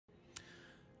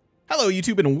Hello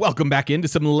YouTube and welcome back into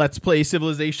some Let's Play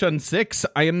Civilization 6.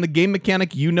 I am the game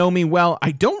mechanic, you know me well.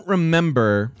 I don't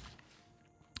remember.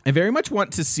 I very much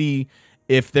want to see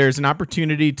if there's an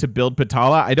opportunity to build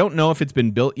Patala. I don't know if it's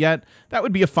been built yet. That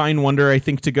would be a fine wonder, I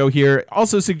think, to go here.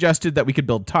 Also suggested that we could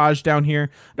build Taj down here.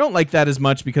 I don't like that as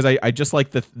much because I just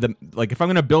like like if I'm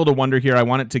going to build a wonder here, I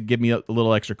want it to give me a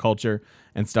little extra culture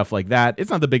and stuff like that.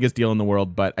 It's not the biggest deal in the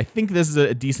world, but I think this is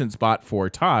a decent spot for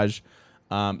Taj.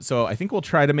 So I think we'll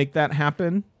try to make that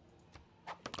happen.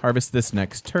 Harvest this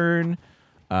next turn.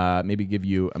 Maybe give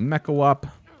you a Mecha Wop.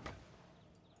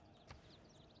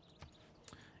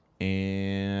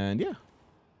 And yeah.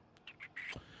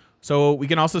 So we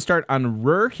can also start on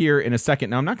Rur here in a second.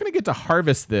 Now I'm not going to get to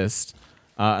harvest this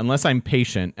unless I'm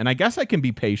patient. And I guess I can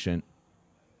be patient.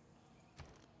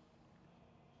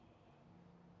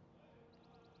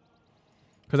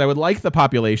 Because I would like the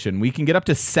population. We can get up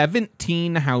to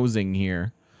 17 housing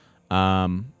here.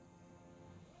 And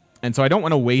so I don't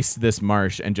want to waste this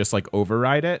marsh and just like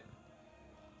override it.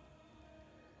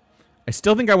 I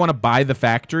still think I want to buy the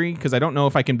factory because I don't know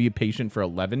if I can be patient for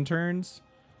 11 turns.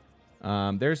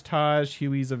 There's Taj.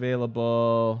 Huey's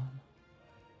available.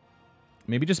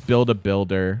 Maybe just build a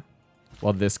builder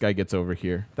while this guy gets over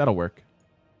here. That'll work.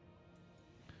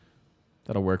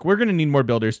 That'll work. We're going to need more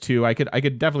builders, too. I could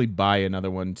definitely buy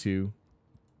another one, too.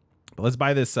 But let's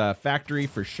buy this factory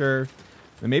for sure.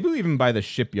 And maybe we even buy the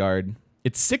shipyard.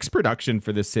 It's 6 production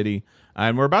for this city.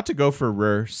 And we're about to go for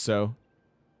Rur, so...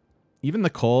 Even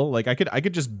the coal, like, I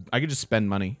could just spend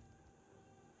money.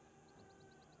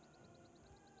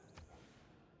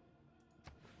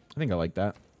 I think I like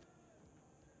that.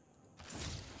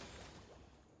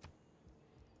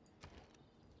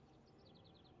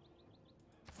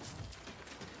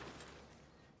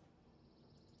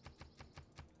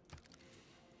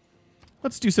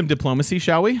 Let's do some diplomacy,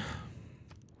 shall we?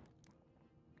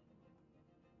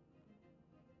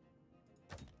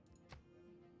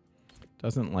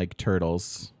 Doesn't like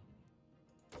turtles.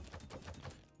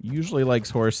 Usually likes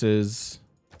horses.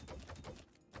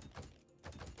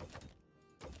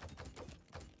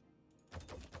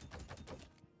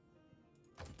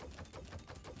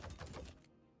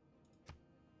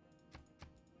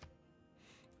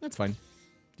 That's fine.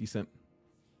 Decent.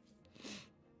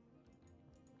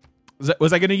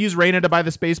 Was I going to use Reyna to buy the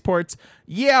spaceports?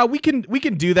 Yeah, we can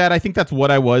do that. I think that's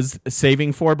what I was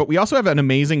saving for. But we also have an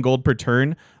amazing gold per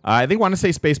turn. I think I want to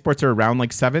say spaceports are around like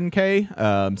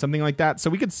 7K, something like that. So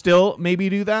we could still maybe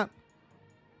do that.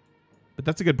 But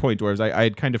that's a good point, Dwarves. I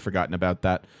had kind of forgotten about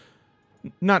that.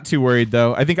 Not too worried,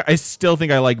 though. I still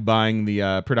think I like buying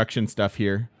the production stuff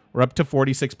here. We're up to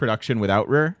 46 production without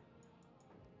Rur.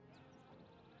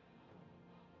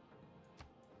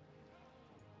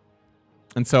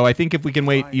 And so I think if we can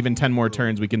wait even 10 more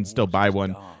turns, we can still buy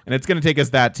one. And it's going to take us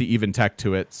that to even tech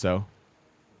to it, so.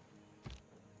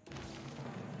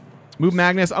 Move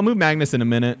Magnus. I'll move Magnus in a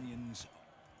minute.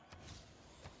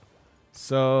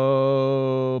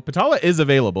 So Patala is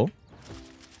available.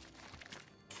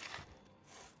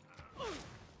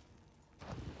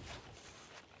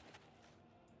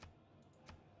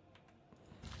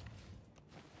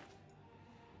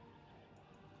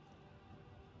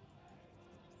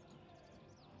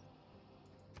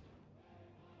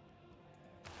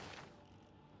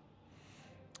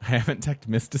 I haven't teched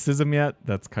mysticism yet.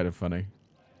 That's kind of funny.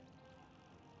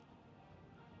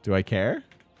 Do I care?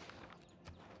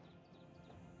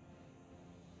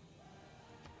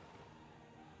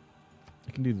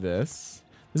 I can do this.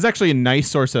 This is actually a nice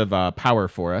source of power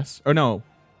for us. Or no.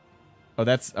 Oh,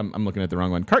 that's... I'm looking at the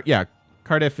wrong one.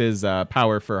 Cardiff is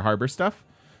power for harbor stuff.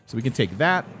 So we can take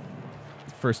that.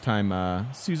 First time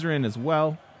suzerain as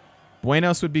well.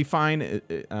 Buenos would be fine.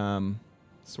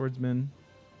 Swordsman.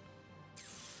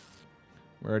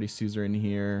 We're already suzerain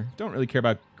here. Don't really care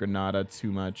about Granada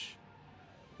too much.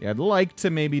 Yeah, I'd like to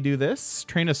maybe do this.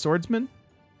 Train a swordsman.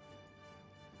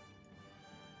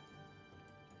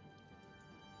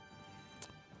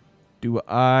 Do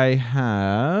I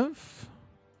have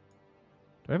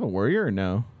a warrior or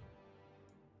no?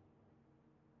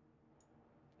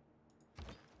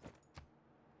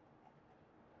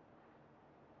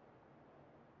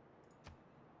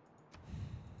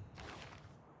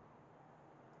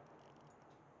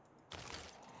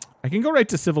 I can go right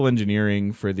to civil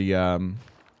engineering for the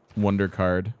wonder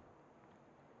card.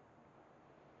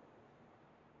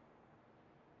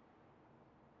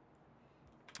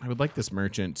 I would like this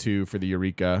merchant too for the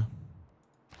Eureka.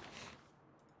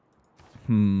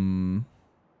 Doing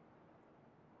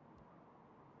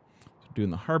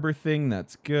the harbor thing,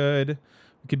 that's good.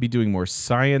 We could be doing more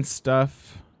science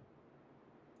stuff.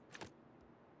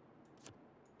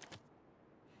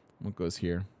 What goes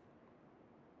here?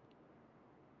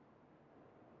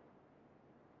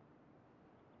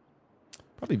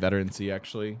 Probably veterancy,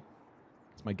 actually.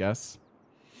 That's my guess.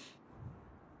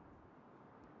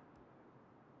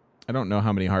 I don't know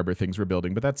how many harbor things we're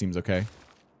building, but that seems okay.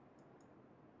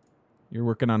 You're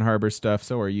working on harbor stuff,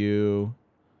 so are you.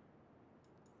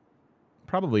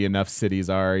 Probably enough cities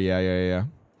are. Yeah,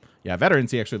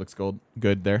 veterancy actually looks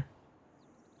good there.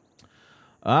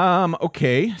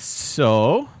 Okay,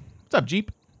 so what's up,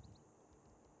 Jeep?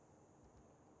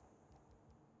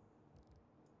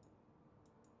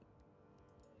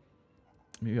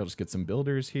 Maybe I'll just get some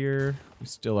builders here. We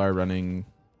still are running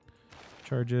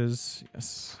charges.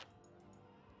 Yes.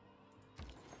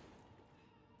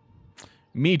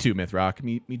 Me too, Mythrock.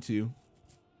 Me too.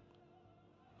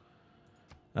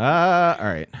 All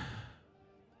right.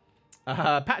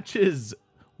 Patches,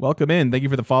 welcome in. Thank you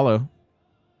for the follow.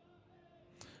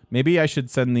 Maybe I should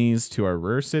send these to our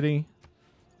Ruhr city.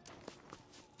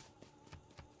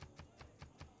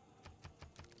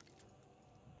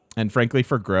 And frankly,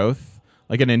 for growth,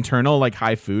 like an internal, like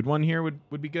high food one here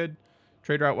would be good,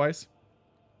 trade route wise.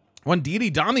 One deity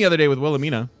Don the other day with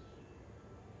Wilhelmina.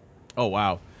 Oh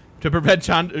wow! To prevent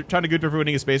China Good from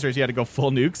winning a space race, you had to go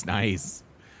full nukes. Nice.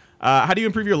 How do you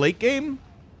improve your late game?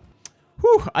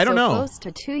 Whew, I don't know. Close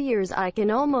to 2 years, I can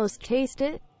almost taste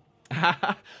it.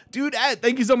 Dude, Ed,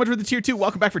 thank you so much for the tier 2.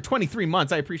 Welcome back for 23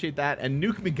 months. I appreciate that. And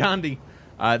Nuke Migandi,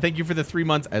 thank you for the 3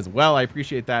 months as well. I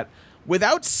appreciate that.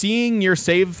 Without seeing your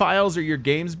save files or your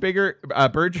games Berger,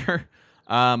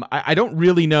 I don't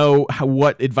really know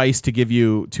what advice to give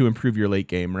you to improve your late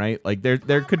game, right? Like there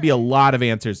could be a lot of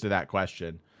answers to that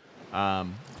question.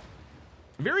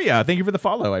 Viria, thank you for the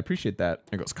follow. I appreciate that.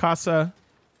 There goes Casa.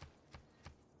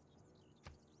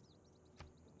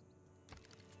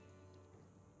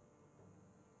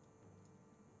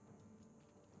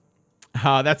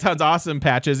 That sounds awesome,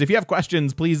 Patches. If you have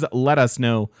questions, please let us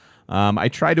know. I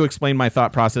try to explain my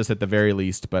thought process at the very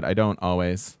least, but I don't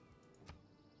always.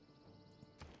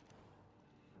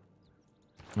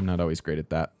 I'm not always great at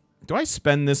that. Do I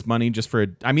spend this money just for...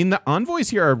 I mean, the envoys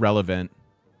here are relevant.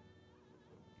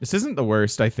 This isn't the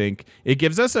worst, I think. It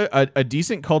gives us a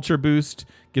decent culture boost.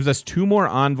 Gives us 2 more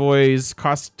envoys.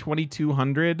 Costs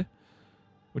 2,200,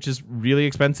 which is really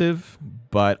expensive.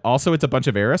 But also, it's a bunch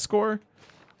of era score.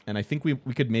 And I think we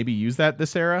could maybe use that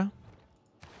this era.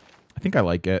 I think I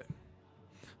like it.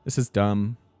 This is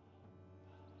dumb.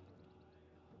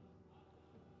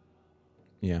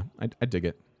 Yeah, I dig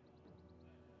it.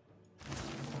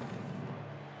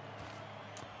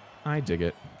 I dig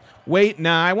it. Wait,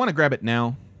 nah, I want to grab it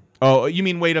now. Oh, you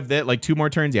mean wait of that? Like 2 more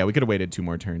turns? Yeah, we could have waited 2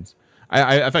 more turns.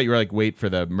 I thought you were like wait for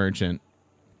the merchant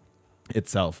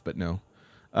itself, but no.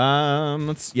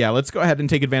 Let's go ahead and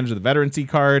take advantage of the veterancy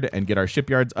card and get our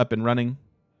shipyards up and running.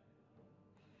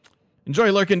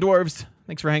 Enjoy lurking, dwarves.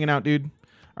 Thanks for hanging out, dude.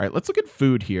 All right, let's look at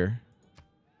food here.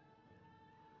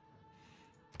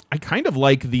 I kind of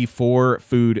like the 4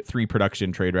 food, 3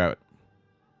 production trade route.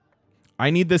 I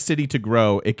need this city to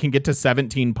grow. It can get to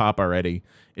 17 pop already.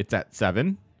 It's at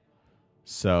 7.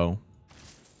 So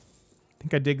I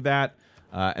think I dig that.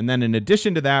 And then in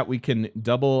addition to that, we can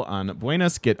double on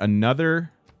Buenos, get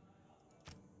another.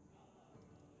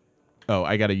 Oh,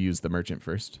 I got to use the merchant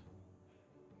first.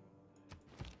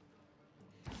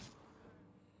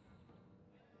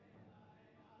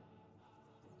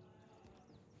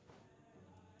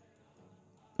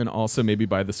 And also maybe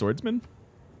buy the swordsman.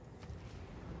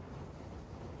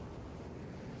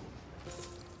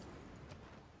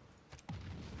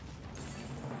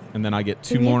 And then I get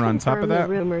 2 more on top of that.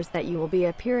 The rumors that you will be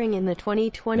appearing in the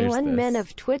 2021 Men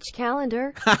of Twitch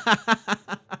calendar.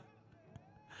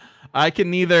 I can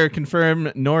neither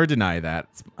confirm nor deny that,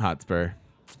 Hotspur.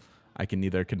 I can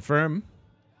neither confirm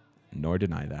nor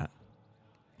deny that.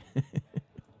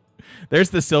 There's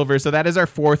the silver. So that is our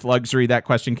 4th luxury. That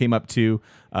question came up too.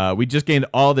 We just gained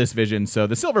all this vision. So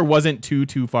the silver wasn't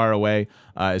too far away.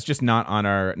 It's just not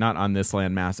on this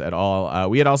landmass at all.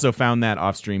 We had also found that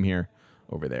off stream here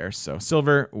over there. So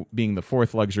silver being the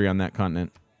 4th luxury on that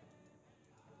continent.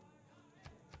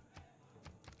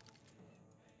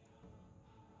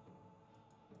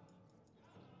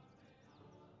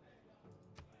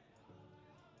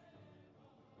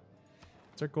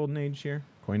 What's our golden age here?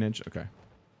 Coinage. Okay.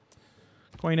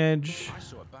 Coinage. I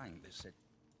saw a bank that said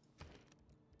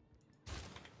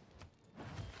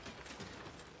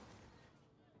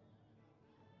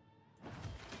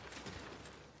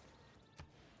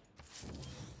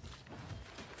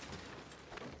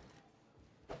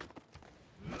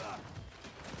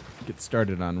get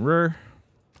started on Ruhr.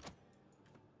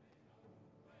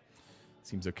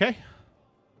 Seems okay.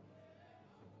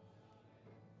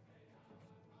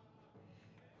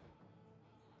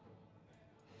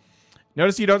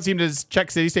 Notice you don't seem to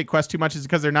check city-state quests too much. Is it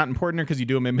because they're not important or because you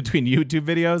do them in between YouTube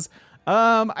videos?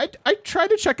 I try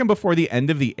to check them before the end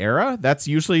of the era. That's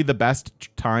usually the best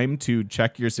time to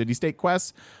check your city-state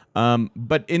quests.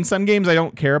 But in some games, I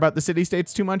don't care about the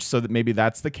city-states too much, so that maybe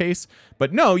that's the case.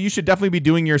 But no, you should definitely be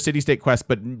doing your city-state quests,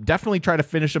 but definitely try to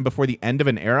finish them before the end of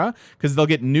an era, because they'll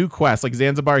get new quests. Like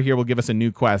Zanzibar here will give us a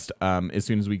new quest as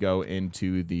soon as we go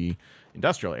into the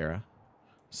industrial era.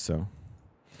 So,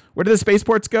 where do the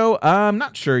spaceports go?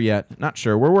 Not sure yet. Not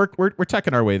sure. We're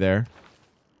teching our way there.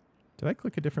 Did I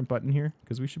click a different button here?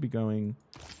 Because we should be going...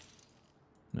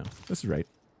 No, this is right.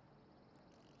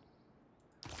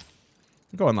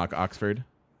 Go unlock Oxford.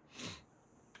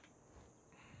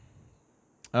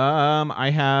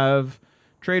 I have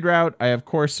trade route. I have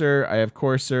courser. I have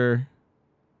courser.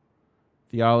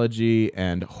 Theology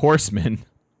and horseman.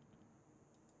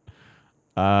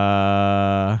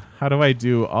 How do I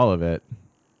do all of it?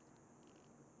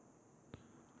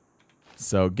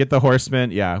 So get the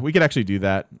horseman. Yeah, we could actually do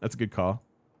that. That's a good call.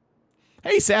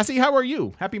 Hey, Sassy, how are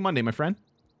you? Happy Monday, my friend.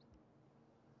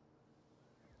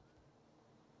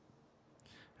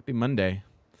 Happy Monday.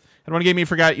 And one game you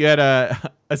forgot you had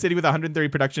a city with 130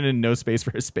 production and no space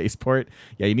for a spaceport.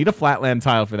 Yeah, you need a flatland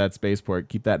tile for that spaceport.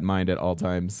 Keep that in mind at all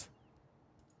times.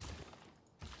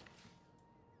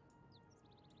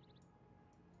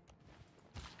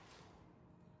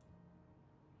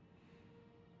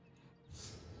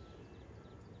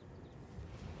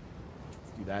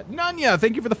 Let's do that. Nanya,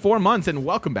 thank you for the 4 months and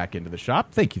welcome back into the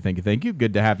shop. Thank you, thank you, thank you.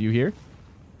 Good to have you here.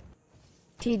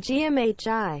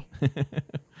 TGMHI.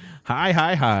 Hi,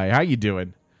 hi, hi. How you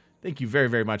doing? Thank you very,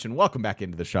 very much, and welcome back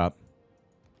into the shop.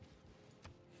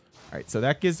 All right, so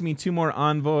that gives me 2 more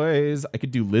envoys. I could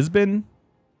do Lisbon.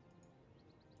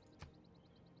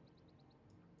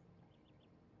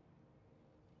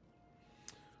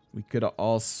 We could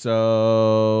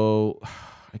also...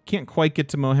 I can't quite get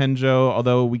to Mohenjo,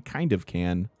 although we kind of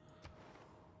can.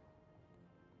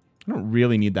 I don't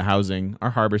really need the housing.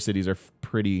 Our harbor cities are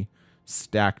pretty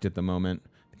stacked at the moment.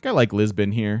 I think I like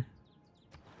Lisbon here.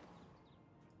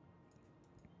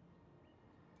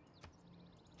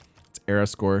 It's era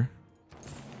score.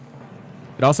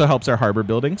 It also helps our harbor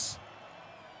buildings.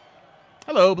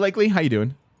 Hello, Blakely. How you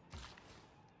doing?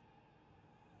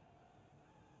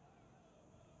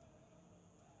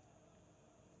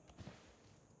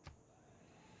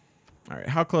 All right,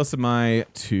 how close am I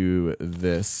to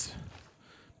this?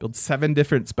 Build 7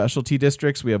 different specialty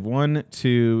districts. We have 1,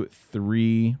 2,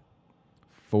 3,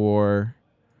 4.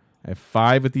 I have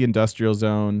 5 with the industrial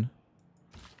zone.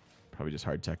 Probably just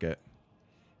hard tech it.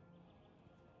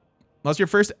 Well, it's your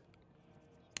first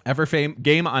ever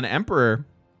game on Emperor.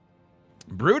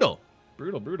 Brutal.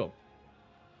 Brutal, brutal.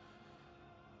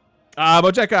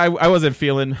 Bojeka, I wasn't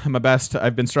feeling my best.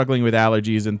 I've been struggling with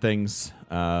allergies and things.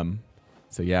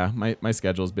 So yeah, my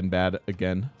schedule's been bad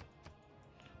again.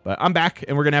 But I'm back,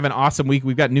 and we're gonna have an awesome week.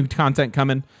 We've got new content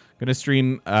coming. Gonna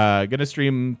stream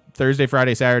Thursday,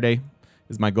 Friday, Saturday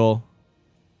is my goal.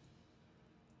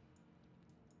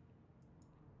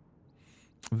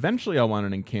 Eventually, I'll want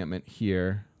an encampment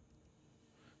here.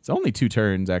 It's only 2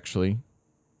 turns, actually.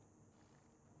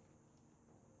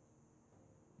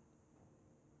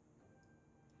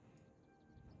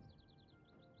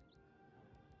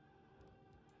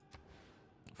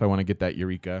 If I want to get that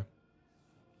Eureka.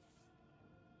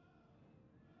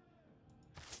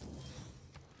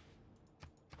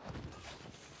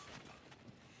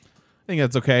 I think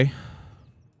that's okay.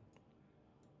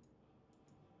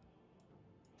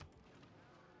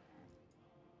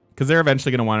 Because they're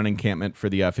eventually going to want an encampment for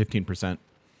the 15%.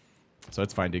 So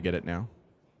it's fine to get it now.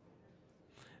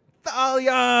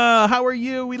 Thalia, how are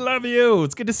you? We love you.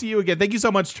 It's good to see you again. Thank you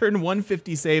so much. Turn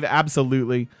 150 save.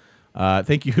 Absolutely.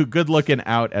 Thank you. Good looking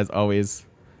out as always.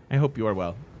 I hope you are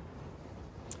well.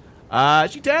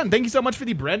 Shitan, thank you so much for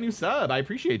the brand new sub. I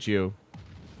appreciate you.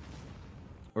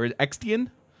 Or Extian?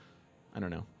 I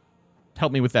don't know.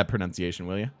 Help me with that pronunciation,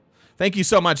 will you? Thank you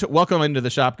so much. Welcome into the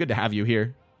shop. Good to have you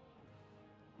here.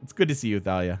 It's good to see you,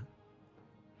 Thalia.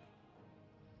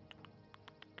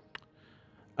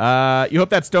 You hope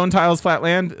that stone tile is flat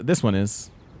land? This one is.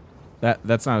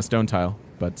 That's not a stone tile,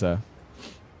 but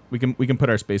we can put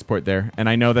our spaceport there. And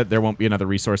I know that there won't be another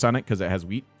resource on it because it has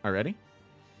wheat already.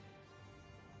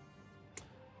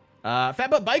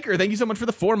 Fatbutt Biker, thank you so much for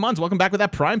the 4 months. Welcome back with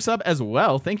that Prime sub as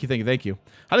well. Thank you, thank you, thank you.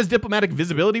 How does diplomatic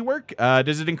visibility work?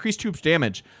 Does it increase troops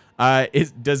damage?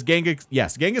 Yes,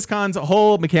 Genghis Khan's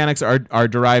whole mechanics are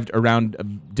derived around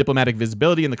diplomatic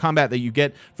visibility, and the combat that you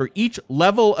get for each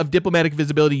level of diplomatic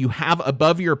visibility you have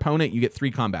above your opponent, you get 3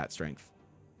 combat strength.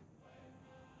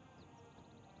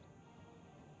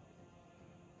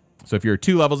 So if you're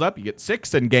 2 levels up, you get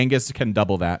 6, and Genghis can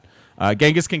double that.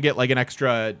 Genghis can get like an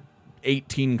extra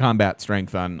 18 combat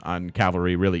strength on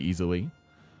cavalry really easily.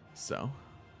 So,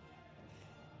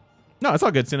 no, it's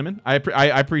all good, Cinnamon. I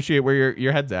appreciate where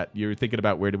your head's at. You're thinking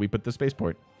about where do we put the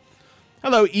spaceport.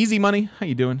 Hello, Easy Money. How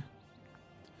you doing?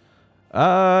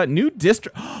 New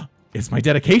district. It's my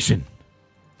dedication.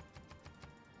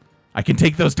 I can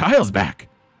take those tiles back.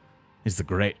 It's a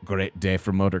great, great day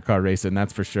for motor car racing,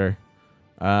 that's for sure.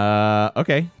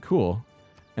 Okay, cool.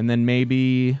 And then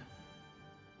maybe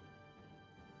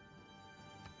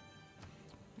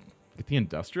get the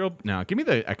industrial. No, give me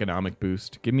the economic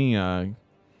boost. Give me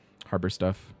harbor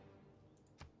stuff.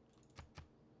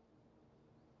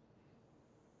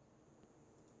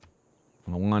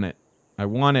 I want it. I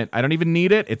want it. I don't even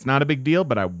need it. It's not a big deal,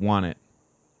 but I want it.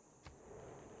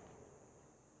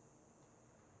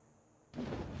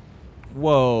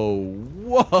 Whoa.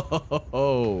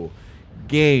 Whoa.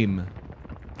 Game.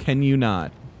 Can you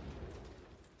not?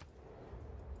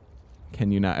 Can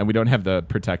you not? And we don't have the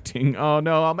protecting. Oh,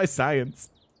 no. All my science.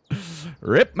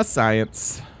 Rip my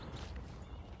science.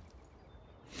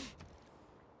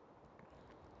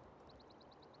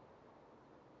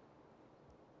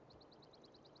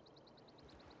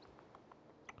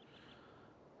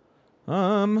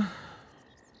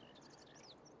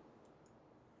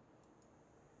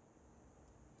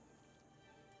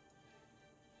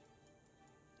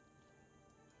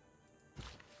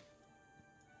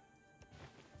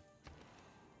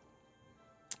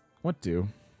 What do?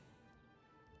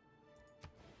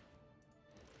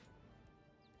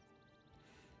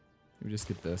 Let me just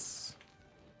get this.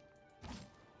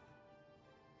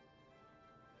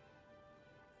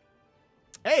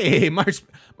 Hey,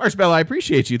 Marshmallow, I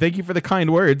appreciate you. Thank you for the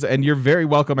kind words, and you're very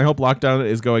welcome. I hope lockdown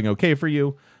is going okay for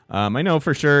you. I know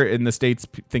for sure in the States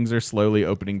things are slowly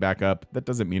opening back up. That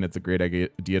doesn't mean it's a great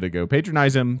idea to go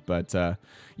patronize him, but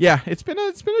yeah, it's been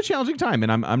a challenging time,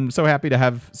 and I'm so happy to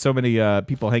have so many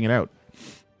people hanging out.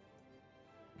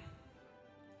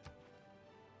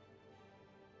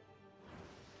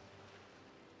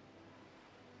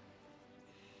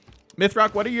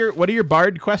 Mythrock, what are your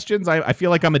bard questions? I feel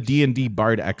like I'm a D&D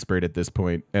bard expert at this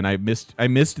point, and I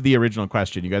missed the original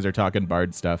question. You guys are talking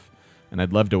bard stuff, and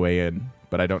I'd love to weigh in,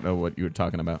 but I don't know what you were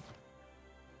talking about.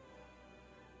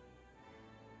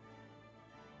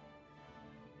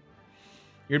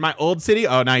 You're in my old city?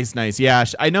 Oh, nice, nice. Yeah,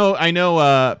 I know.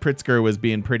 Pritzker was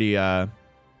being pretty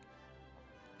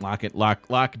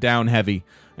lock down heavy.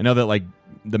 I know that like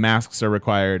the masks are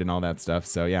required and all that stuff.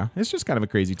 So yeah, it's just kind of a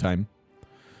crazy time.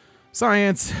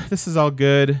 Science, this is all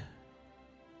good.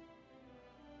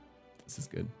 This is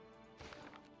good.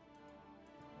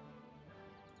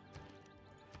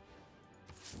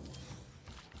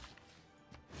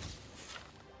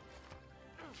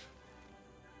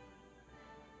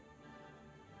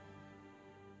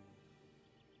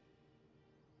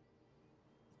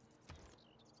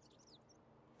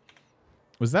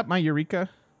 Was that my Eureka?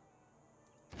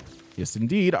 Yes,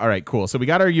 indeed. All right, cool. So we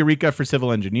got our Eureka for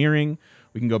civil engineering.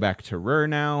 We can go back to Ruhr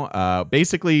now.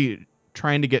 Basically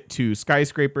trying to get to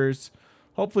skyscrapers.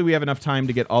 Hopefully we have enough time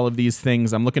to get all of these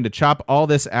things. I'm looking to chop all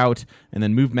this out and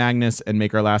then move Magnus and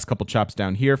make our last couple chops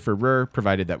down here for Ruhr,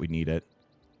 provided that we need it.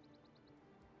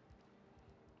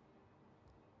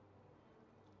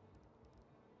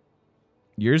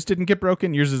 Yours didn't get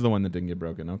broken? Yours is the one that didn't get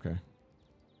broken. Okay.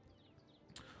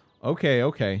 Okay,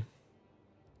 okay.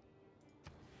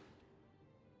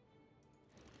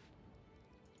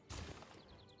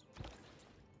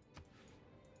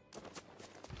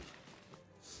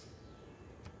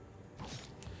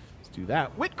 Do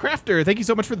that. Whitcrafter, thank you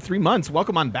so much for the 3 months.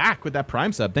 Welcome on back with that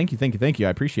Prime sub. Thank you, thank you, thank you. I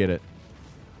appreciate it.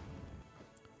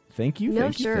 Thank you, no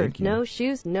thank you, shirt, thank you. No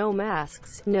shoes, no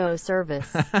masks, no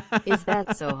service. Is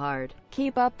that so hard?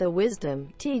 Keep up the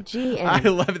wisdom, TGN. I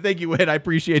love it. Thank you, Whit. I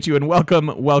appreciate you, and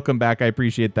welcome back. I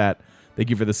appreciate that. Thank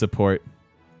you for the support.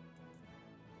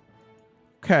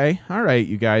 Okay, all right,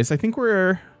 you guys. I think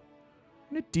we're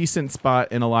in a decent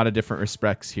spot in a lot of different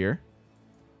respects here.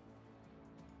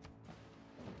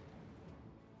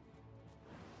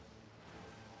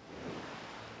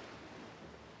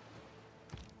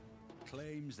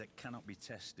 That cannot be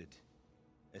tested.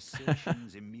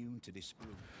 Assertions immune to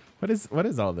disproof. What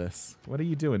is all this? What are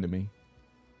you doing to me?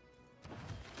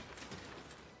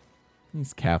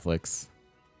 These Catholics.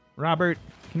 Robert,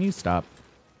 can you stop?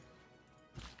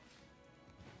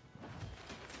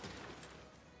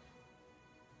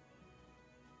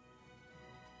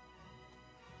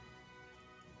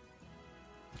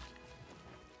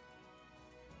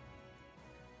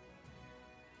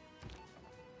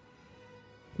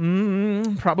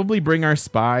 probably bring our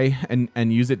spy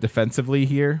and use it defensively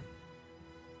here.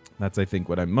 That's, I think,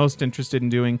 what I'm most interested in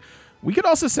doing. We could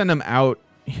also send him out.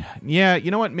 Yeah, you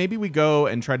know what? Maybe we go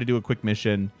and try to do a quick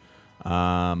mission.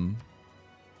 I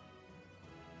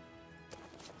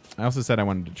also said I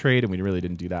wanted to trade, and we really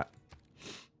didn't do that.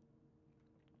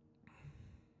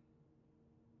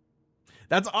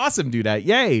 That's awesome, Dudette.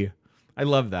 Yay. I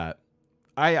love that.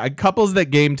 I couples that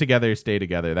game together stay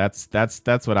together. That's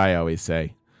what I always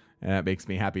say. And that makes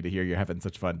me happy to hear you're having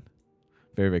such fun.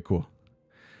 Very, very cool.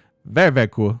 Very, very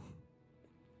cool.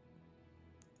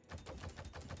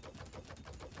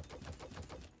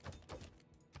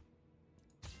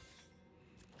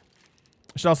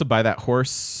 I should also buy that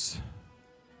horse.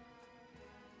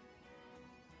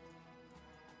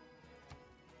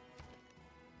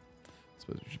 I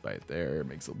suppose we should buy it there.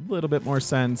 Makes a little bit more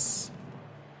sense.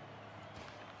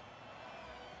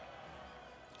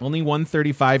 Only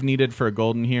 135 needed for a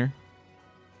golden here.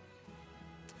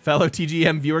 Fellow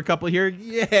TGM viewer couple here.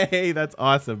 Yay, that's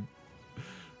awesome.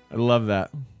 I love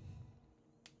that.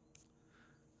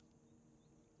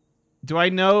 Do I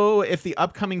know if the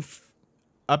upcoming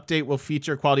update will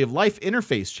feature quality of life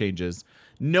interface changes?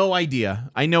 No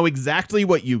idea. I know exactly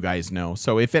what you guys know.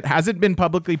 So if it hasn't been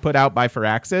publicly put out by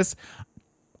Firaxis,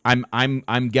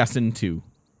 I'm guessing too.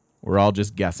 We're all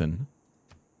just guessing.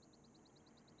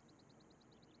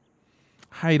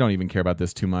 I don't even care about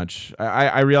this too much.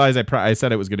 I realize I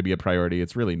said it was going to be a priority.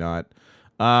 It's really not.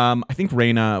 I think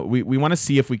Reyna, we want to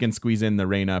see if we can squeeze in the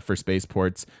Reyna for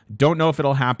spaceports. Don't know if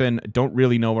it'll happen. Don't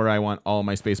really know where I want all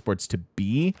my spaceports to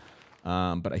be.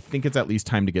 But I think it's at least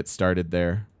time to get started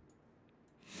there.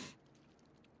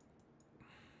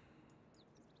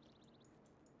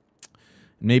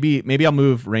 Maybe I'll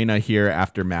move Reyna here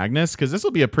after Magnus, because this will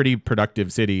be a pretty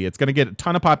productive city. It's going to get a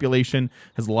ton of population,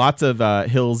 has lots of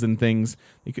hills and things.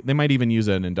 They might even use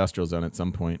an industrial zone at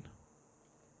some point.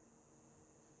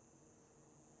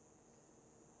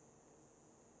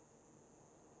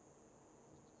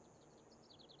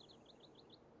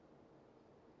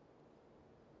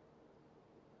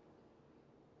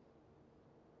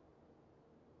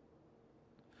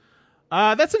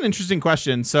 That's an interesting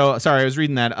question. So, sorry, I was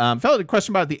reading that. Fellow, a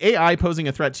question about the AI posing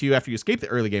a threat to you after you escaped the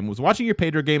early game. Was watching your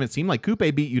Pedro game, it seemed like Coupe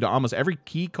beat you to almost every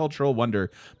key cultural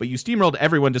wonder, but you steamrolled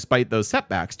everyone despite those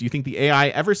setbacks. Do you think the AI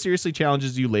ever seriously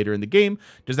challenges you later in the game?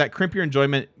 Does that crimp your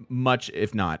enjoyment much,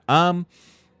 if not? I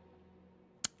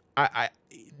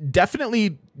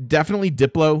definitely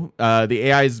Diplo. The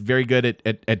AI is very good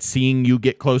at seeing you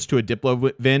get close to a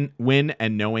Diplo win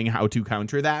and knowing how to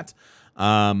counter that.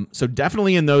 So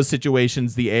definitely in those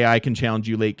situations, the AI can challenge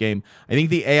you late game. I think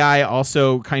the AI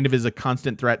also kind of is a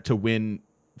constant threat to win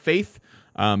faith.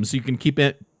 So you can keep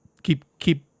that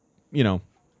in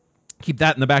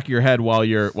the back of your head while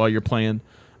you're playing.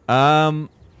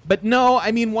 But no,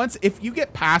 I mean, if you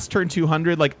get past turn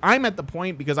 200, like I'm at the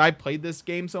point, because I've played this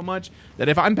game so much, that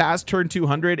if I'm past turn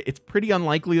 200, it's pretty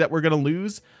unlikely that we're going to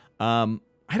lose. I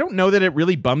don't know that it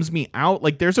really bums me out.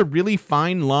 Like there's a really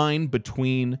fine line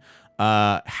between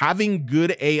having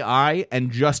good AI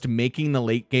and just making the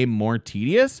late game more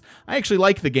tedious. I actually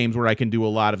like the games where I can do a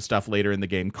lot of stuff later in the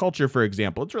game. Culture, for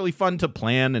example, it's really fun to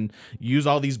plan and use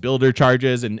all these builder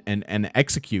charges and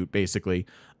execute basically.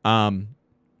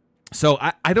 So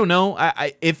I don't know.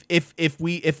 If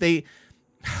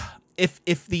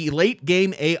the late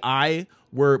game AI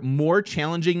were more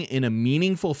challenging in a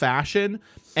meaningful fashion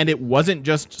and it wasn't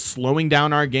just slowing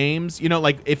down our games,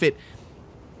 like if it,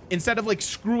 instead of like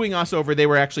screwing us over, they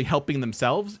were actually helping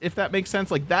themselves, if that makes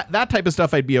sense. Like that type of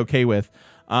stuff I'd be okay with.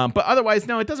 But otherwise,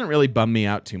 no, it doesn't really bum me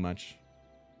out too much.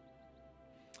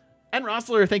 And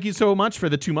Rossler, thank you so much for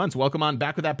the 2 months. Welcome on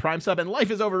back with that Prime sub. And Life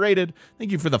is Overrated.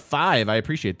 Thank you for the 5. I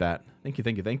appreciate that. Thank you,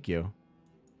 thank you, thank you.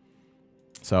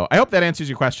 So I hope that answers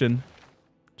your question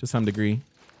to some degree.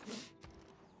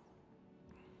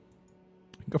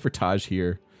 Go for Taj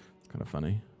here. It's kind of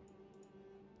funny.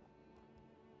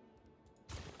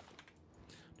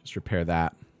 Just repair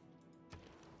that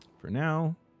for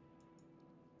now.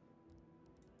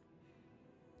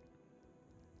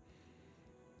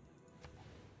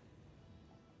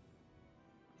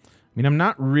 I mean, I'm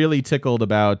not really tickled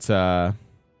about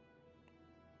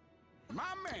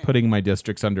putting my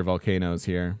districts under volcanoes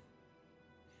here.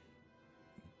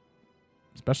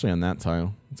 Especially on that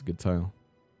tile. It's a good tile.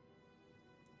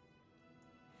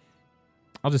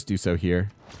 I'll just do so here.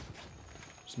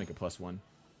 Just make a +1.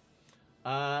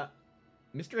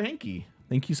 Mr. Henke,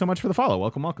 thank you so much for the follow.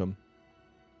 Welcome, welcome.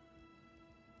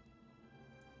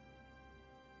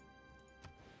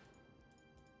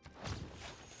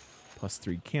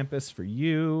 +3 campus for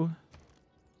you.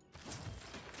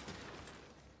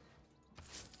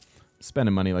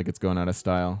 Spending money like it's going out of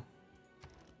style.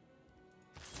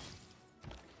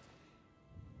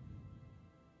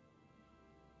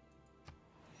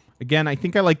 Again, I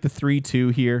think I like the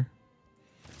 3-2 here.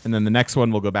 And then the next one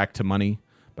will go back to money.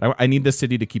 But I need the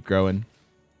city to keep growing.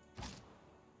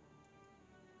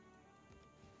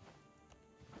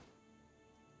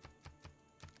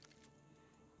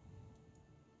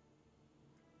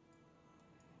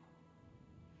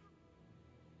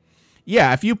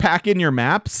 Yeah, if you pack in your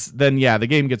maps, then yeah, the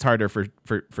game gets harder for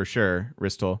sure,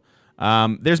 Ristal.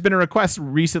 There's been a request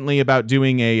recently about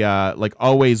doing a like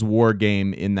always war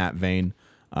game in that vein.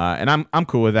 And I'm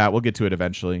cool with that. We'll get to it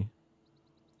eventually.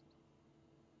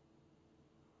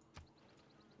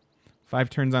 5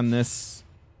 turns on this.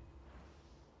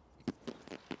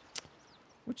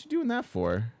 What you doing that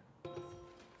for?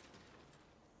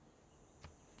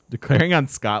 Declaring on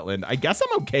Scotland. I guess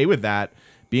I'm okay with that,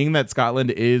 being that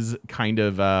Scotland is kind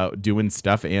of doing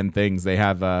stuff and things. They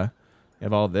have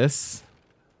all this.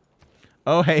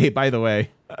 Oh, hey, by the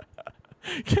way.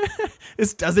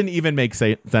 This doesn't even make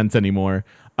sense anymore.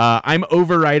 I'm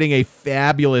overriding a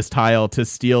fabulous tile to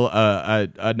steal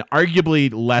an arguably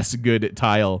less good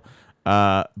tile.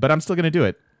 But I'm still going to do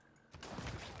it.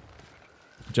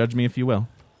 Judge me if you will.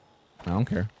 I don't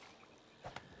care.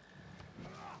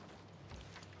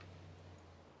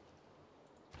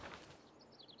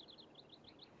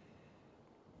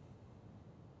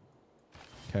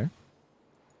 Okay.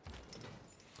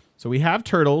 So we have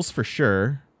turtles for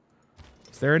sure.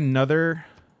 Is there another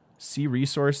sea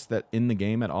resource that in the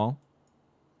game at all?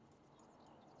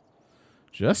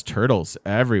 Just turtles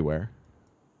everywhere.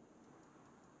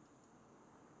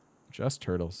 Just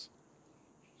turtles.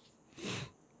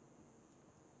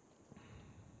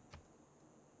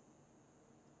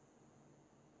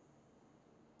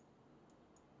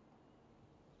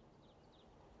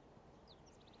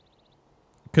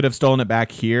 Could have stolen it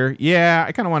back here. Yeah,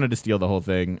 I kind of wanted to steal the whole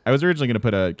thing. I was originally going to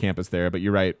put a campus there, but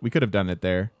you're right. We could have done it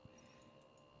there.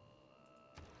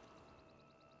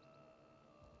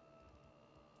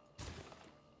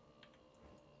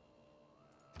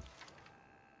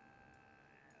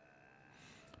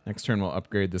 Next turn, we'll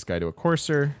upgrade this guy to a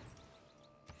courser.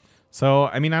 So,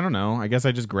 I mean, I don't know. I guess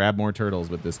I just grab more turtles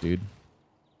with this dude.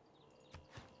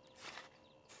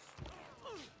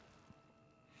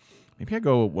 Maybe I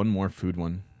go one more food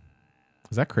one.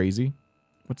 Is that crazy?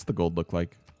 What's the gold look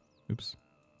like? Oops.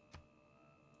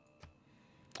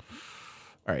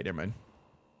 All right, never mind.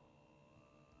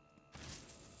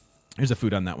 There's a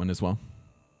food on that one as well.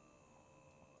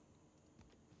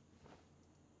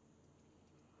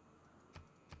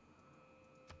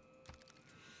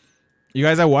 You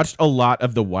guys, I watched a lot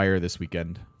of The Wire this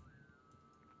weekend.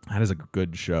 That is a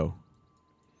good show.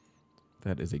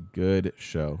 That is a good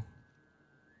show.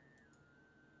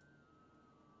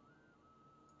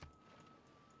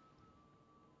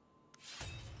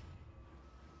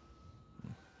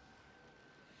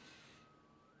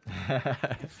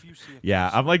 Yeah,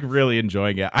 I'm like really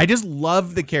enjoying it. I just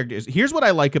love the characters. Here's what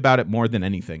I like about it more than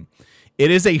anything.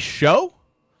 It is a show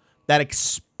that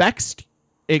expects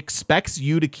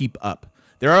you to keep up.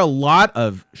 There are a lot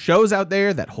of shows out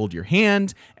there that hold your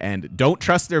hand and don't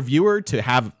trust their viewer to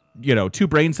have, you know, 2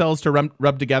 brain cells to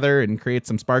rub together and create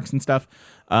some sparks and stuff.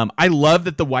 I love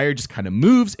that The Wire just kind of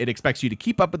moves. It expects you to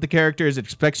keep up with the characters. It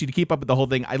expects you to keep up with the whole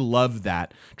thing. I love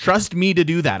that. Trust me to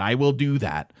do that. I will do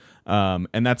that.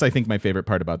 And that's, I think, my favorite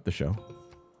part about the show.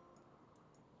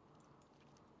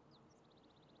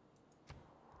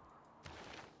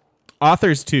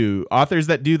 Authors, too. Authors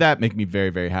that do that make me very,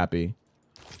 very happy.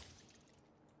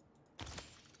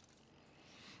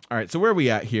 All right, so where are we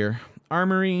at here?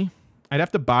 Armory. I'd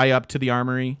have to buy up to the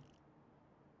armory.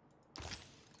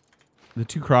 The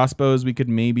 2 crossbows we could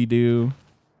maybe do.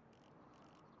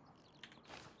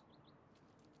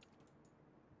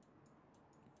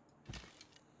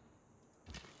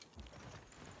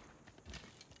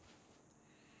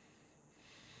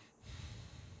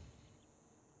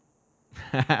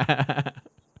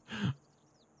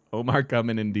 Omar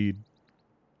coming indeed.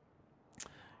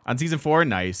 On season 4,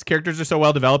 nice. Characters are so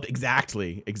well developed.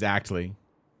 Exactly. Exactly.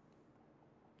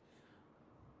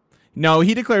 No,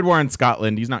 he declared war on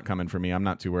Scotland. He's not coming for me. I'm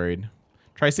not too worried.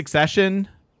 Try Succession.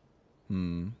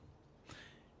 Dritcher,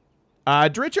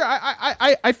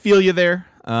 I feel you there.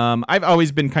 I've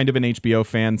always been kind of an HBO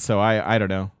fan, so I don't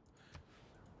know.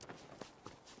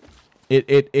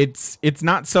 It's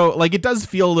not so, like, it does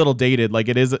feel a little dated. Like,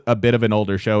 it is a bit of an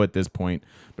older show at this point,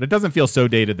 but it doesn't feel so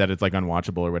dated that it's like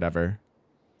unwatchable or whatever.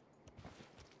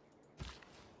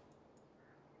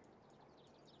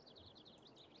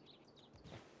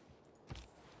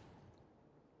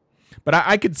 But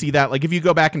I could see that. Like, if you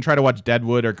go back and try to watch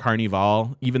Deadwood or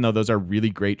Carnival, even though those are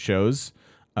really great shows,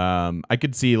 I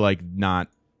could see, like, not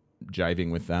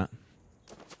jiving with that.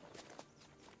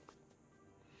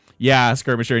 Yeah,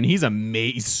 Skirmisher, and he's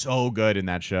amazing. He's so good in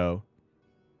that show.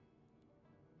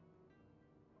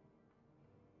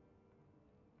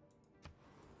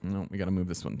 No, we got to move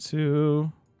this one,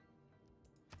 too.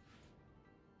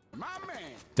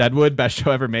 Deadwood, best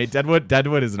show ever made.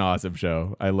 Deadwood is an awesome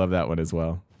show. I love that one as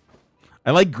well. I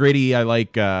like gritty. I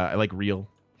like real.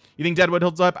 You think Deadwood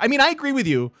holds up? I mean, I agree with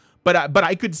you, but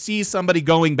I could see somebody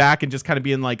going back and just kind of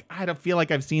being like, I don't feel like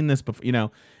I've seen this before. You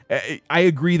know, I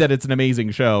agree that it's an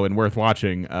amazing show and worth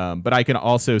watching. But I can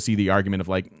also see the argument of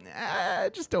like,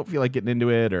 I just don't feel like getting into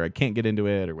it, or I can't get into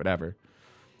it, or whatever.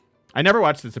 I never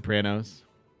watched The Sopranos.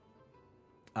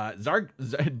 Zark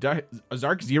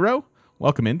Zero,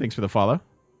 welcome in. Thanks for the follow.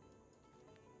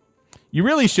 You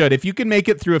really should. If you can make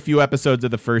it through a few episodes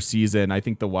of the first season, I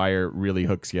think The Wire really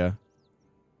hooks you.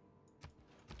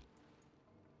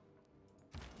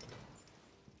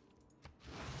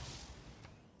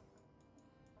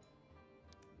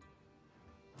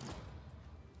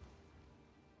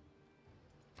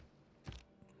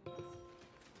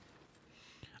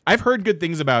 I've heard good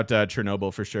things about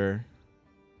Chernobyl for sure.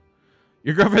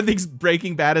 Your girlfriend thinks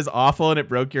Breaking Bad is awful and it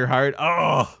broke your heart.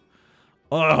 Oh.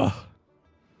 Oh.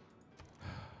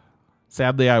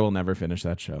 Sadly, I will never finish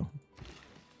that show.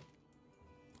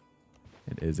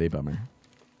 It is a bummer.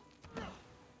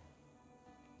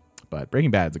 But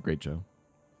Breaking Bad is a great show.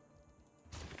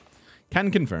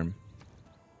 Can confirm.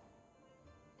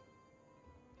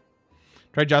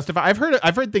 Try Justified.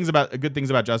 I've heard things about good things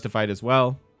about Justified as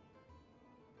well.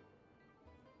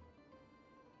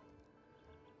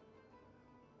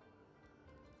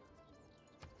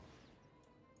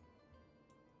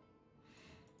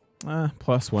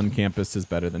 Plus one campus is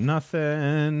better than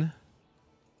nothing.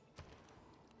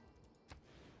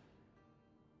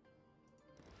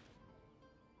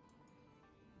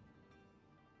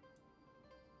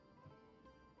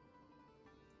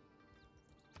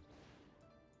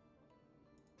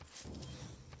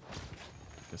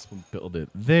 Guess we'll build it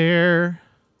there.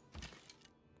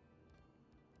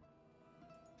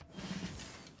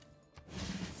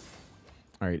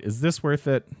 All right, is this worth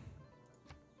it?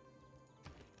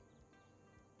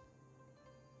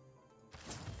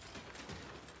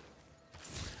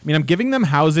 I mean, I'm giving them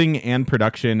housing and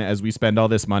production as we spend all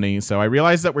this money. So I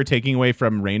realize that we're taking away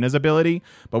from Reyna's ability,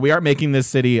 but we are making this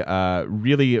city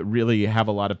really, really have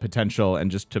a lot of potential and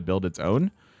just to build its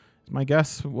own. Is my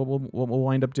guess what we'll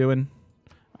wind up doing.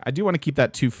 I do want to keep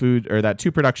that 2 food, or that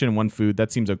 2 production and 1 food.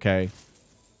 That seems okay.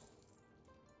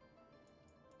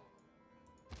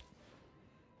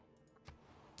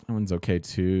 That one's okay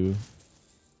too.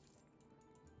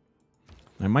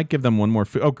 I might give them 1 more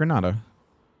food. Oh, Granada.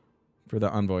 For the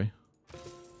envoy.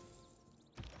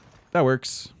 That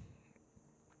works.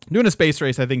 Doing a space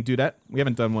race, I think, do that. We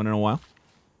haven't done one in a while.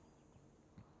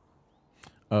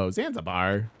 Oh,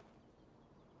 Zanzibar.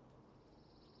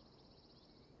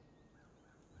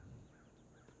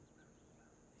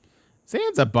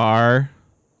 Zanzibar.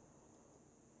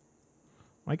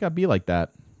 Why gotta be like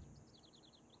that?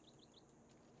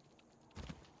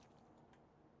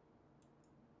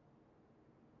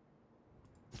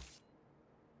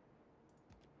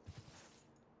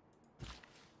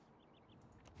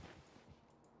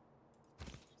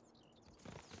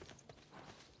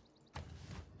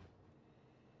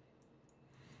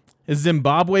 Is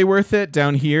Zimbabwe worth it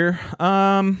down here?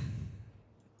 No,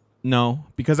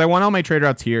 because I want all my trade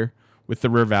routes here with the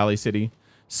Ruhr Valley city.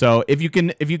 So if you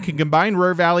can combine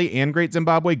Ruhr Valley and Great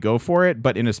Zimbabwe, go for it.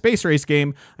 But in a space race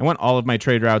game, I want all of my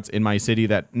trade routes in my city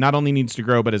that not only needs to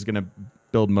grow, but is going to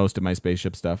build most of my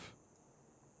spaceship stuff.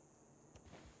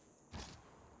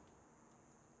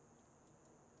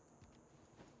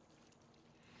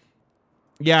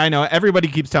 Yeah, I know. Everybody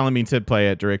keeps telling me to play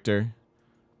it, Director.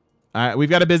 We've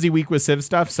got a busy week with Civ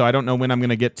stuff, so I don't know when I'm going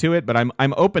to get to it, but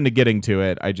I'm open to getting to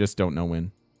it. I just don't know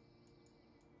when.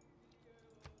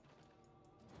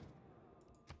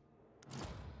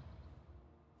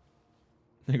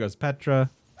 There goes Petra.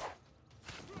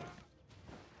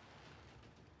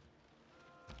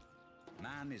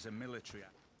 Man is a military.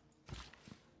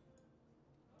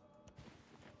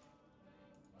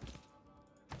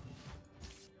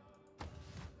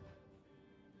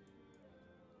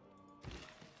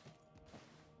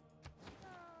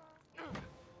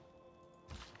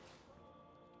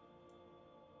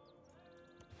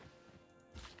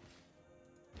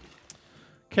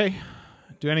 Okay.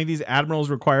 Do any of these admirals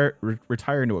retire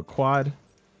into a quad?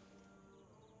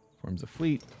 Forms a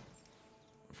fleet.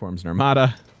 Forms an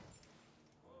armada.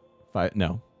 5?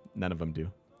 No, none of them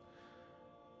do.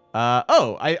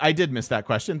 Oh, I did miss that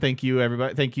question. Thank you,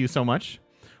 everybody. Thank you so much.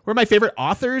 Who are my favorite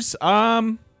authors?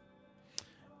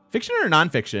 Fiction or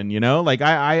nonfiction, you know, like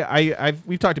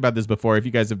we've talked about this before. If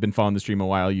you guys have been following the stream a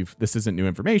while, this isn't new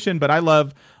information, but I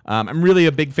love, I'm really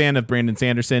a big fan of Brandon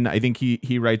Sanderson. I think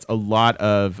he writes a lot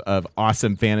of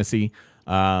awesome fantasy.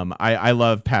 I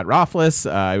love Pat Rothfuss.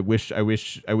 I wish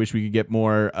we could get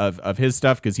more of his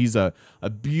stuff, because he's a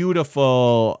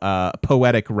beautiful,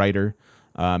 poetic writer,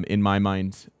 in my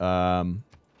mind.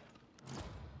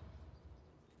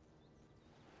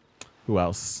 Who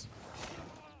else?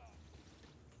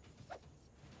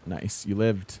 Nice. You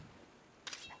lived.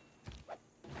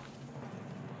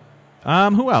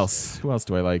 Who else? Who else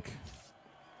do I like?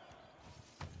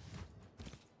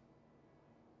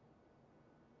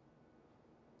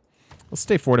 Let's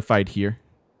stay fortified here.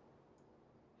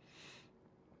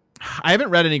 I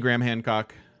haven't read any Graham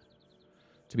Hancock,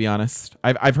 to be honest.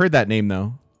 I've heard that name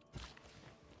though.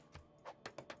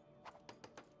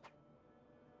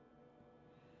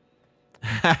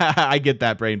 I get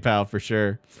that, Brain Pal, for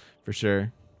sure. For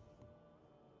sure.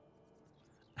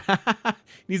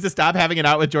 Needs to stop having it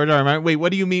out with George R. R. Martin. Wait,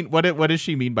 what do you mean? What does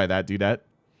she mean by that, Dudette?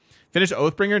 Finish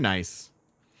Oathbringer? Nice.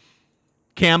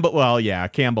 Campbell, well, yeah,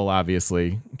 Campbell,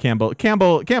 obviously. Campbell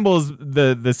is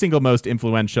the single most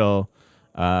influential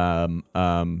writing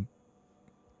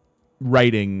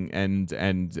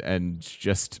and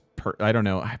just I don't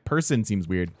know, person seems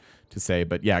weird to say,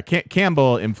 but yeah,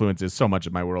 Campbell influences so much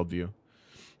of my worldview.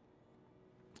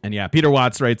 And yeah, Peter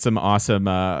Watts writes some awesome,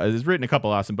 has written a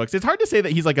couple awesome books. It's hard to say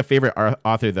that he's like a favorite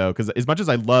author though, because as much as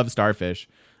I love Starfish,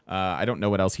 I don't know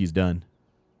what else he's done.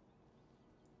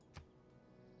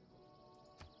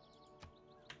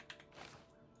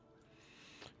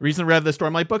 Recently read the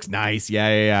Stormlight books. Nice.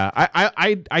 Yeah.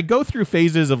 I go through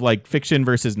phases of like fiction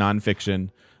versus nonfiction,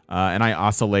 and I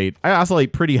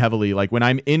oscillate pretty heavily. Like when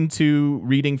I'm into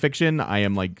reading fiction, I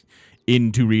am like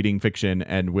into reading fiction,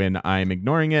 and when I'm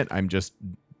ignoring it, I'm just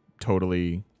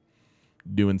totally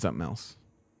doing something else.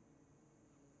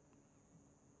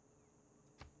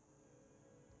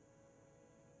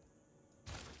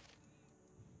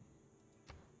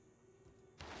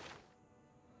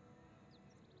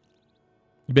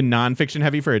 You've been nonfiction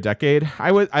heavy for a decade.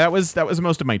 That was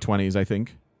most of my 20s, I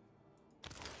think.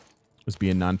 Was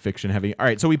being nonfiction heavy. All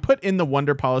right, so we put in the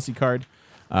Wonder Policy card,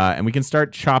 and we can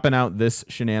start chopping out this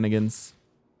shenanigans.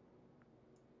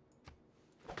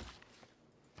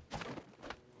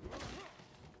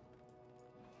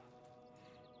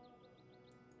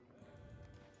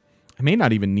 I may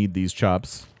not even need these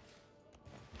chops.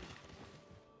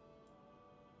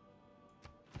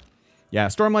 Yeah,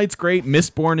 Stormlight's great.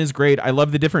 Mistborn is great. I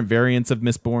love the different variants of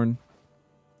Mistborn.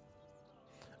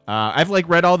 I've like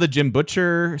read all the Jim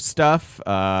Butcher stuff.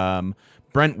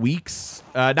 Brent Weeks.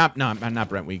 Not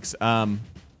Brent Weeks. But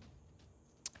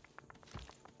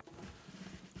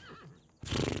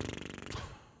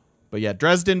yeah,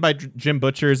 Dresden by Jim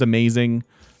Butcher is amazing.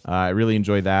 I really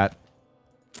enjoy that.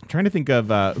 I'm trying to think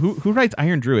of who writes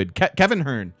Iron Druid. Kevin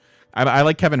Hearn. I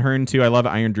like Kevin Hearn too. I love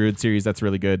Iron Druid series. That's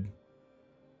really good.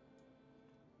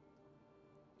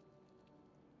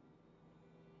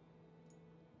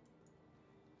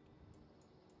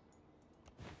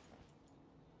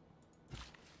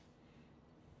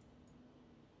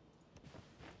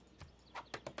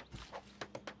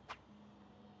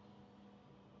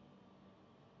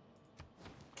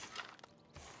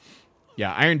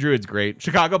 Yeah, Iron Druid's great.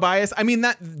 Chicago Bias. I mean,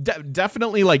 that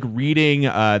definitely like reading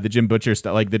the Jim Butcher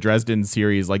stuff, like the Dresden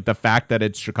series, like the fact that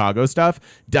it's Chicago stuff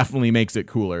definitely makes it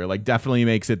cooler. Like definitely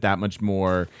makes it that much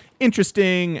more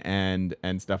interesting and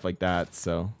stuff like that.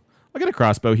 So I'll get a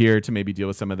crossbow here to maybe deal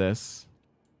with some of this.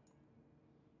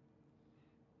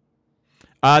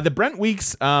 The Brent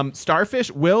Weeks Starfish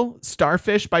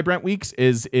by Brent Weeks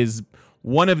is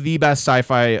one of the best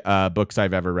sci-fi books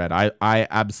I've ever read. I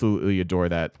absolutely adore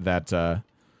that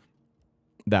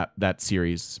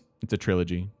series. It's a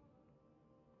trilogy.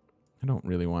 I don't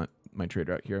really want my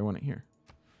trader out here. I want it here.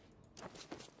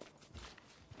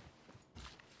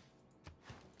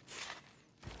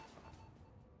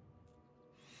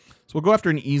 So we'll go after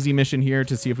an easy mission here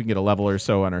to see if we can get a level or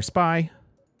so on our spy.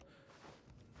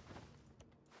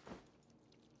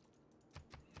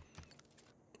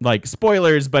 Like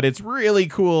spoilers, but it's really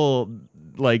cool.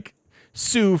 Like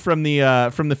Sue from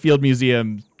the Field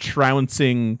Museum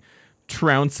trouncing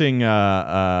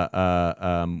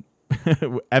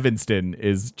Evanston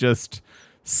is just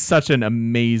such an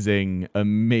amazing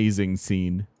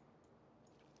scene.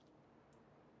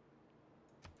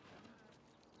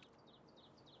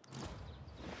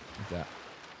 Like that.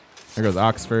 There goes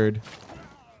Oxford.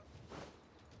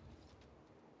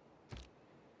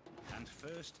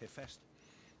 First Hefest.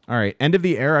 All right, end of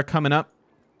the era coming up.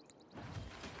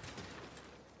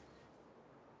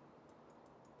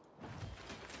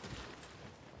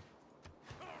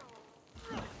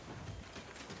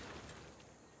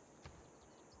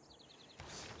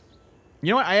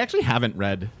 You know what? I actually haven't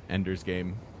read Ender's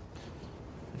Game.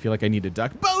 I feel like I need to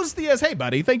duck. Bostias, hey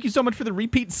buddy, thank you so much for the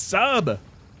repeat sub.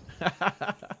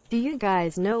 Do you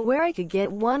guys know where I could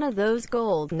get one of those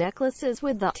gold necklaces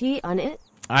with the T on it?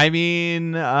 I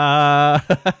mean,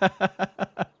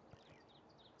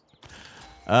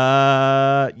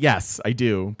 yes, I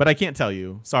do, but I can't tell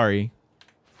you. Sorry.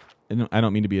 I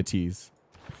don't mean to be a tease.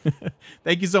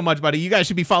 Thank you so much, buddy. You guys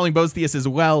should be following Bostias as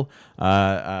well.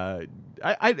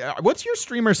 What's your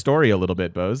streamer story a little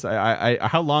bit, Bose?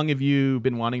 How long have you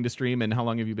been wanting to stream, and how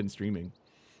long have you been streaming?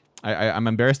 I'm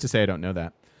embarrassed to say I don't know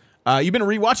that. You've been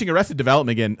rewatching Arrested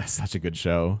Development again. Such a good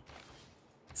show.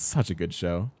 Such a good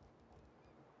show.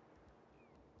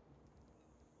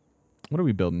 What are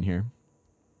we building here?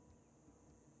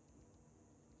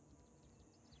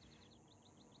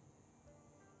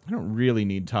 I don't really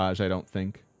need Taj, I don't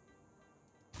think.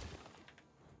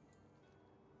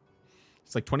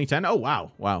 It's like 2010. Oh,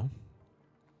 wow. Wow.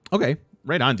 Okay.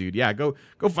 Right on, dude. Yeah, go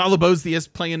follow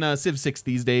Bostias playing Civ 6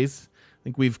 these days. I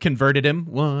think we've converted him.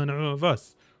 One of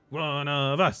us. One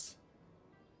of us.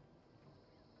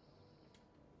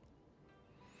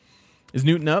 Is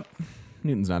Newton up?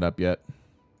 Newton's not up yet.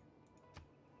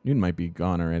 Newton might be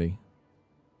gone already.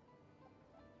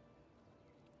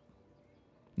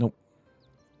 Nope.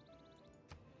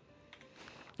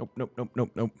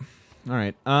 Nope. All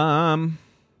right.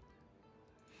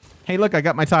 Hey, look, I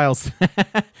got my tiles.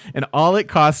 And all it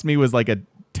cost me was like a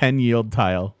 10 yield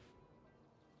tile.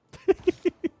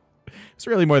 It's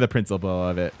really more the principle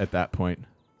of it at that point.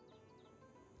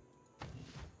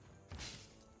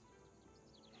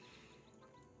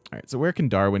 All right, so where can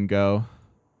Darwin go?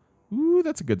 Ooh,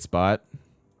 that's a good spot.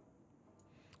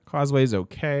 Causeway's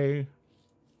okay.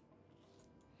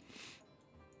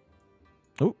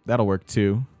 Oh, that'll work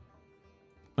too.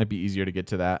 Might be easier to get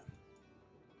to that.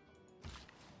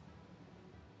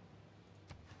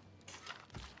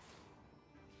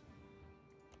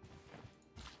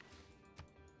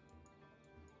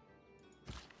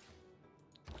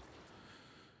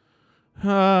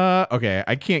 Okay,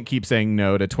 I can't keep saying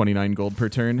no to 29 gold per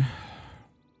turn.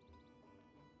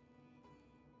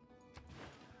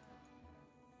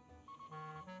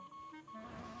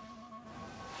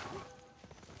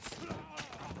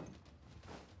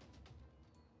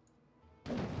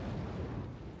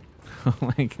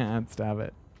 Oh my god, stop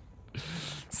it.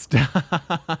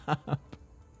 Stop.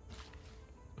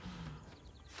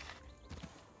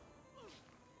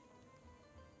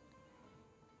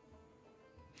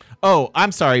 Oh,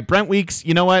 I'm sorry. Brent Weeks,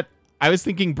 you know what? I was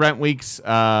thinking Brent Weeks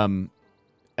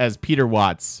as Peter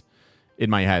Watts in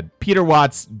my head. Peter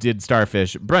Watts did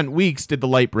Starfish. Brent Weeks did The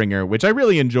Lightbringer, which I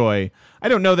really enjoy. I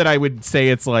don't know that I would say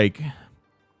it's like...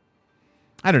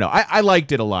 I don't know. I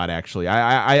liked it a lot, actually.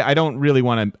 I don't really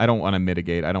want to... I don't want to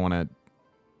mitigate. I don't want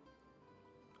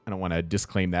to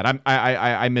disclaim that.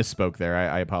 I misspoke there.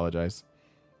 I apologize.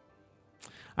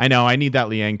 I know. I need that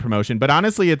Liang promotion. But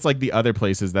honestly, it's like the other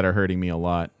places that are hurting me a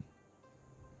lot.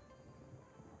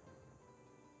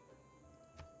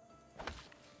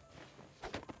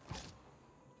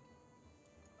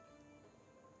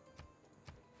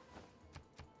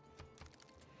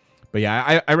 But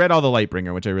yeah, I read all the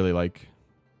Lightbringer, which I really like.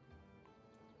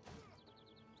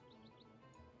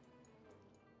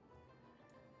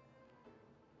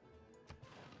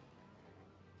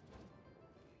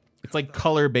 It's like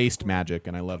color-based magic,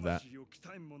 and I love that.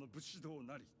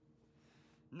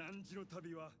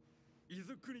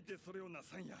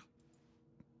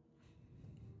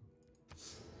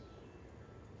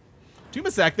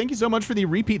 Tumasak, thank you so much for the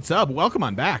repeat sub. Welcome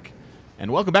on back.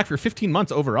 And welcome back for 15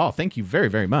 months overall. Thank you very,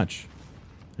 very much.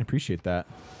 I appreciate that.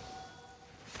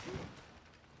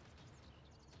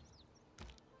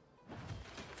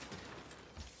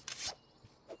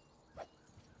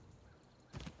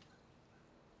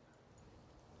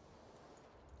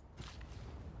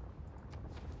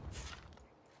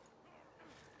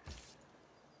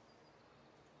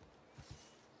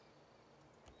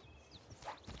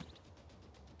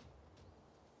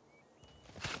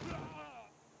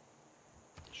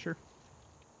 Sure.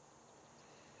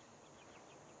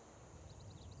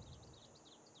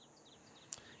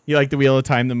 You like the Wheel of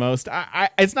Time the most?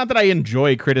 It's not that I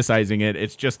enjoy criticizing it.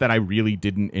 It's just that I really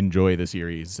didn't enjoy the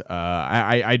series.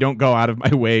 I don't go out of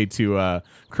my way to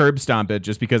curb stomp it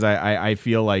just because I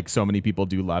feel like so many people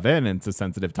do love it and it's a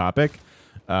sensitive topic.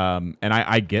 And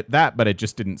I get that, but it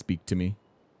just didn't speak to me.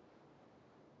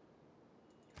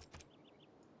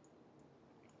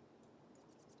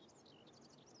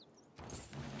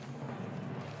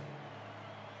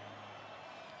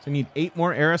 So I need 8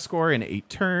 more era score in 8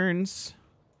 turns.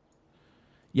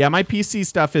 Yeah, my PC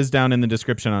stuff is down in the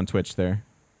description on Twitch there.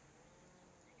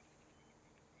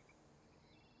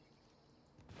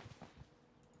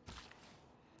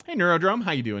 Hey, Neurodrome,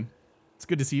 how you doing? It's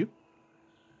good to see you.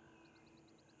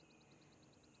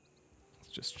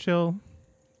 Let's just chill.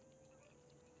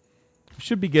 We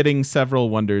should be getting several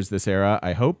wonders this era,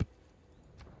 I hope.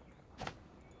 In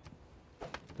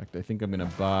fact, I think I'm going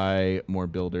to buy more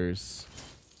builders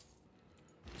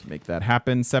to make that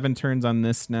happen. 7 turns on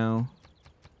this now.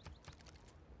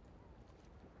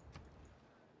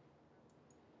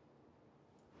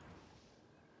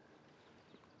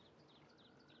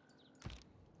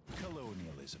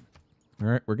 Colonialism. All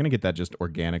right, we're going to get that just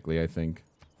organically, I think.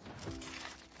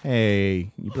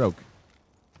 Hey, you broke.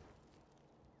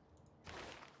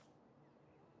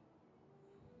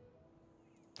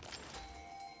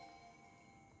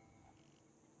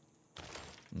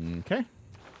 Okay.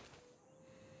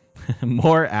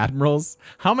 More admirals.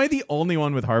 How am I the only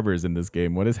one with harbors in this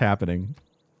game? What is happening?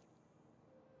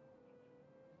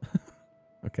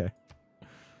 Okay.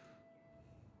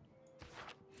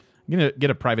 I'm going to get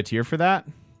a privateer for that.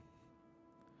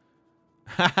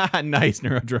 Nice,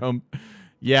 Neurodrome.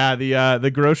 Yeah,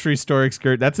 the grocery store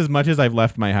skirt. That's as much as I've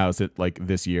left my house at like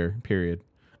this year, period.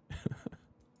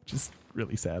 Just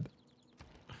really sad.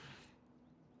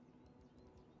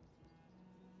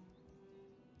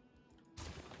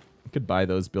 Could buy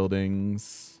those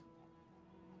buildings.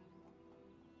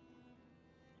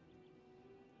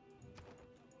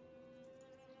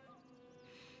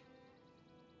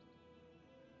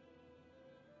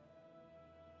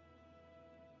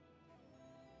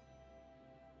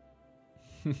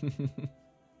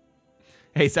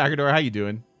 Hey, Sagador, how you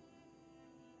doing?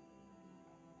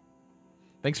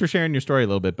 Thanks for sharing your story a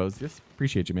little bit, Bozius.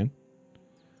 Appreciate you, man.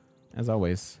 As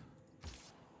always.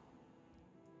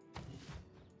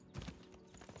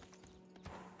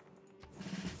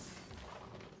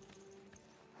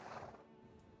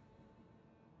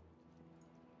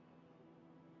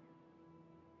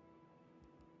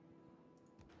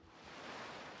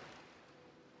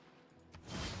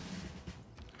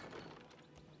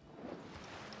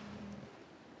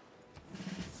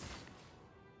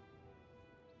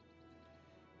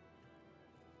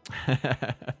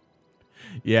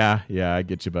 Yeah, I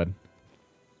get you, bud.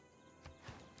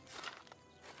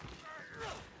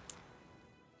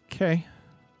 Okay.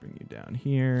 Bring you down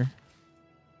here.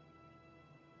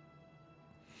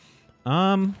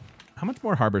 How much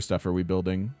more harbor stuff are we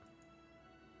building?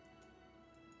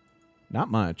 Not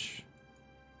much.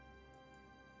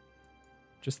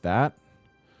 Just that.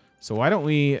 So why don't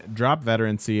we drop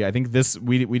veterancy? I think this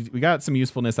we got some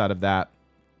usefulness out of that.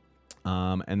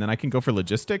 And then I can go for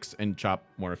logistics and chop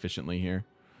more efficiently here.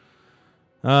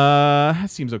 That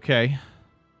seems okay.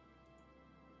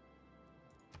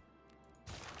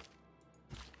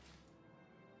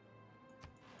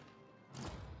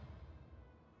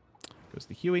 Goes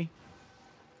the Huey.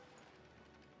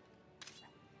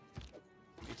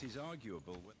 It is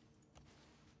arguable.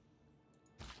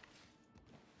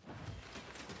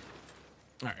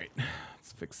 All right,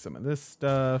 let's fix some of this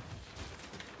stuff.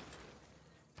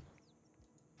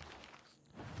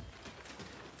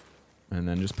 And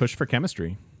then just push for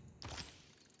chemistry.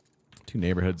 2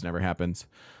 neighborhoods never happens.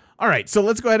 All right, so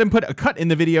let's go ahead and put a cut in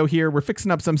the video here. We're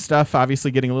fixing up some stuff, obviously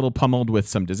getting a little pummeled with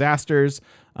some disasters,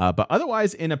 but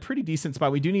otherwise in a pretty decent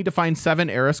spot. We do need to find 7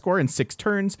 era score in 6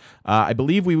 turns. I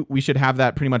believe we should have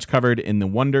that pretty much covered in the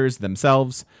wonders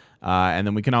themselves, and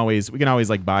then we can always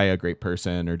like buy a great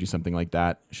person or do something like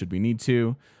that should we need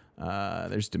to.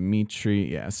 There's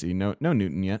Dimitri. Yeah, see, no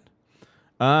Newton yet.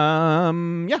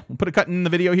 Yeah, we'll put a cut in the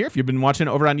video here. If you've been watching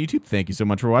over on YouTube, thank you so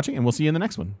much for watching, and we'll see you in the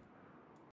next one.